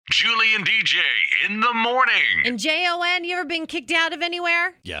Julie and DJ in the morning. And Jon, you ever been kicked out of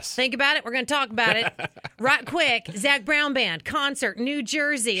anywhere? Yes. Think about it. We're going to talk about it right quick. Zac Brown Band concert, New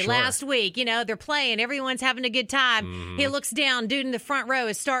Jersey, last week. You know, they're playing. Everyone's having a good time. He looks down. Dude in the front row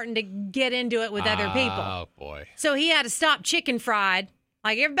is starting to get into it with other people. Oh, boy. So he had to stop chicken fried.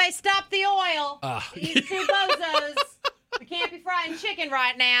 Like, everybody stop the oil. These two bozos. We can't be frying chicken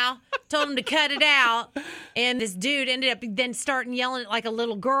right now. Told him to cut it out. And this dude ended up then starting yelling at like a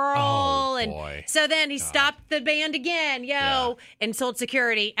little girl. Oh, boy. So then he stopped the band again, and told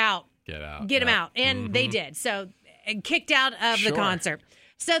security out. Get out. Get him out. And they did. So kicked out of the concert.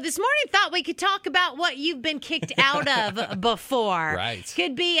 So this morning, thought we could talk about what you've been kicked out of before. Right.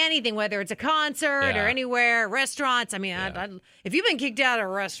 Could be anything, whether it's a concert or anywhere, restaurants. I mean, if you've been kicked out of a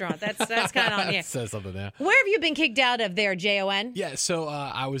restaurant, that's kind of on you. Says something there. Where have you been kicked out of there, Jon? Yeah, so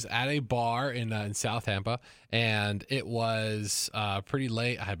I was at a bar in South Tampa, and it was pretty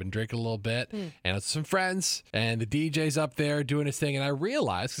late. I had been drinking a little bit, and it was some friends, and the DJ's up there doing his thing, and I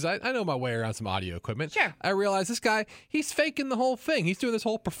realized, because I know my way around some audio equipment, I realized this guy, he's faking the whole thing. He's doing this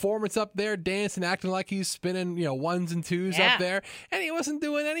whole performance up there, dancing, acting like he's spinning, ones and twos up there, and he wasn't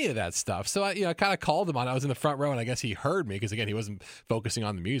doing any of that stuff. So I kind of called him on it. I was in the front row, and I guess he heard me, because again, he wasn't focusing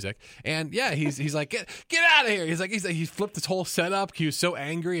on the music. And he's like, get out of here. He's like, he flipped this whole setup. He was so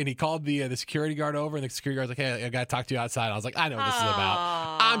angry, and he called the security guard over, and the security guard's like, hey, I got to talk to you outside. I was like, I know what this is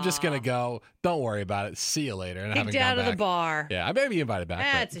about. I'm just going to go. Don't worry about it. See you later. And kicked out of the bar. Yeah, I may be invited back.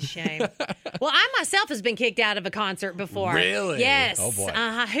 That's a shame. Well, I myself has been kicked out of a concert before. Really? Yes. Oh, boy.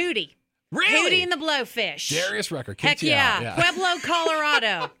 Hootie. Really? Hootie and the Blowfish. Darius Rucker Heck kicked you yeah. out. Yeah. Pueblo,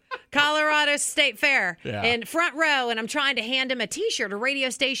 Colorado. Colorado State Fair. Yeah. In front row, and I'm trying to hand him a T-shirt, a radio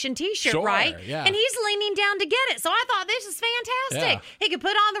station T-shirt, Sure, right? yeah. And he's leaning down to get it. So I thought, this is fantastic. Yeah. He could put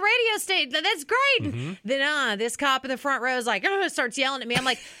on the radio station. That's great. Then this cop in the front row is like, starts yelling at me. I'm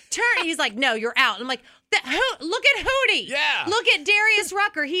like, turn. He's like, no, you're out. I'm like, look at Hootie. Yeah. Look at Darius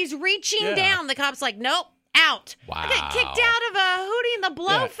Rucker. He's reaching down. The cop's like, nope. Out. Wow. I got kicked out of a Hootie and the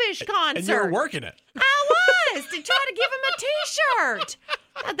Blowfish concert. And you were working it. I was to try to give him a T-shirt.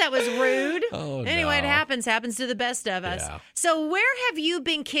 Thought that was rude. Oh, anyway, no. it happens to the best of us. Yeah. So where have you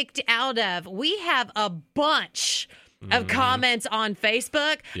been kicked out of? We have a bunch of comments on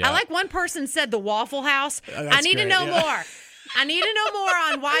Facebook. Yeah. I like one person said the Waffle House. That's I need to great, know yeah. more. I need to know more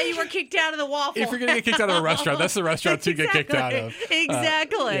on why you were kicked out of the Waffle. If you're going to get kicked out of a restaurant, that's the restaurant to get kicked out of.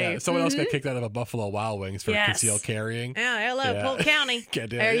 Exactly. Yeah, someone else got kicked out of a Buffalo Wild Wings for concealed carrying. Yeah, hello, Yeah. Polk County. Can't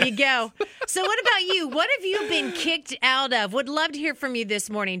do There it. you go. So what about you? What have you been kicked out of? Would love to hear from you this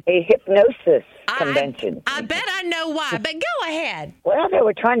morning. A hypnosis convention. I bet I know why, but go ahead. Well, they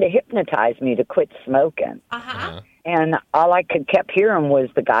were trying to hypnotize me to quit smoking. And all I kept hearing was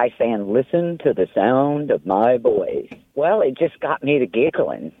the guy saying, listen to the sound of my voice. Well, it just got me to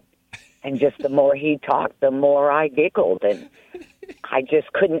giggling. And just the more he talked, the more I giggled. And I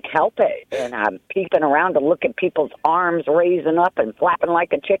just couldn't help it. And I'm peeping around to look at people's arms raising up and flapping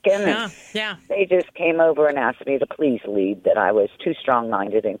like a chicken. And they just came over and asked me to please leave, that I was too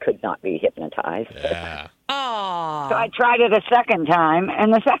strong-minded and could not be hypnotized. Yeah. Oh. So I tried it a second time,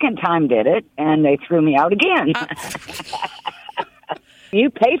 and the second time did it, and they threw me out again. You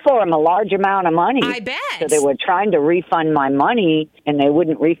pay for them a large amount of money. I bet. So they were trying to refund my money, and they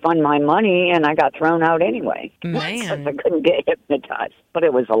wouldn't refund my money, and I got thrown out anyway. Man. Because I couldn't get hypnotized. But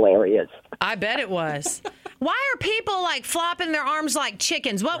it was hilarious. I bet it was. Why are people like flopping their arms like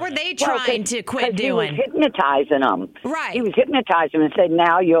chickens? What were they trying to quit doing? He was hypnotizing them. Right. He was hypnotizing them and said,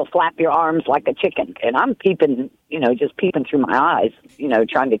 now you'll flap your arms like a chicken. And I'm peeping, just peeping through my eyes,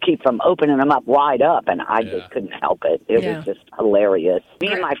 trying to keep from opening them up wide up. And I just couldn't help it. It was just hilarious. Me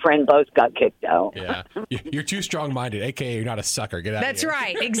and my friend both got kicked out. Yeah. You're too strong-minded, a.k.a. you're not a sucker. Get out That's of here.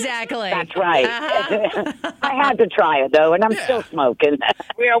 right. Exactly. That's right. I had to try it, though, and I'm still smoking.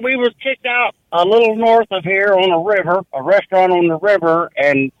 Yeah, we was kicked out a little north of here on a river, a restaurant on the river,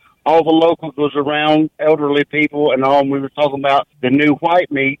 and all the locals was around, elderly people and all. And we were talking about the new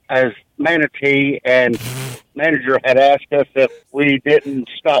white meat as manatee, and manager had asked us if we didn't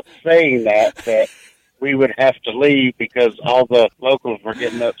stop saying that we would have to leave because all the locals were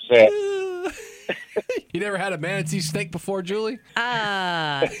getting upset. You never had a manatee steak before, Julie?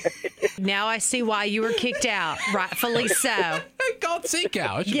 Now I see why you were kicked out. Rightfully so. Called sea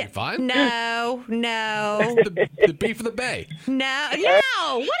cow. It should be fine. No. The beef of the bay. No.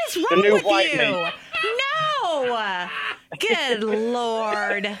 What is wrong new with white you? meat. No. Good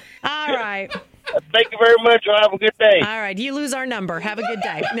Lord. All right. Thank you very much. Y'all have a good day. All right. You lose our number. Have a good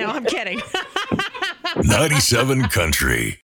day. No, I'm kidding. 97 Country.